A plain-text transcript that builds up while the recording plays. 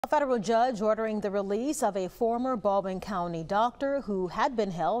A federal judge ordering the release of a former Baldwin County doctor who had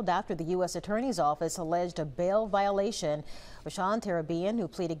been held after the U.S. Attorney's Office alleged a bail violation. Rashawn Tarabian, who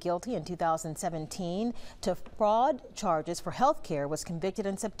pleaded guilty in 2017 to fraud charges for health care, was convicted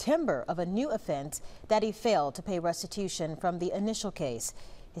in September of a new offense that he failed to pay restitution from the initial case.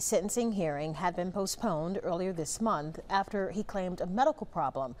 His sentencing hearing had been postponed earlier this month after he claimed a medical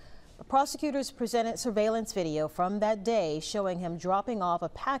problem. Prosecutors presented surveillance video from that day showing him dropping off a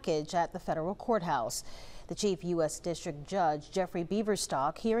package at the federal courthouse. The chief U.S. District Judge, Jeffrey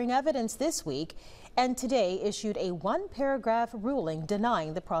Beaverstock, hearing evidence this week and today issued a one-paragraph ruling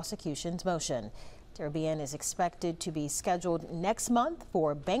denying the prosecution's motion. Tarabian is expected to be scheduled next month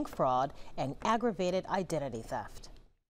for bank fraud and aggravated identity theft.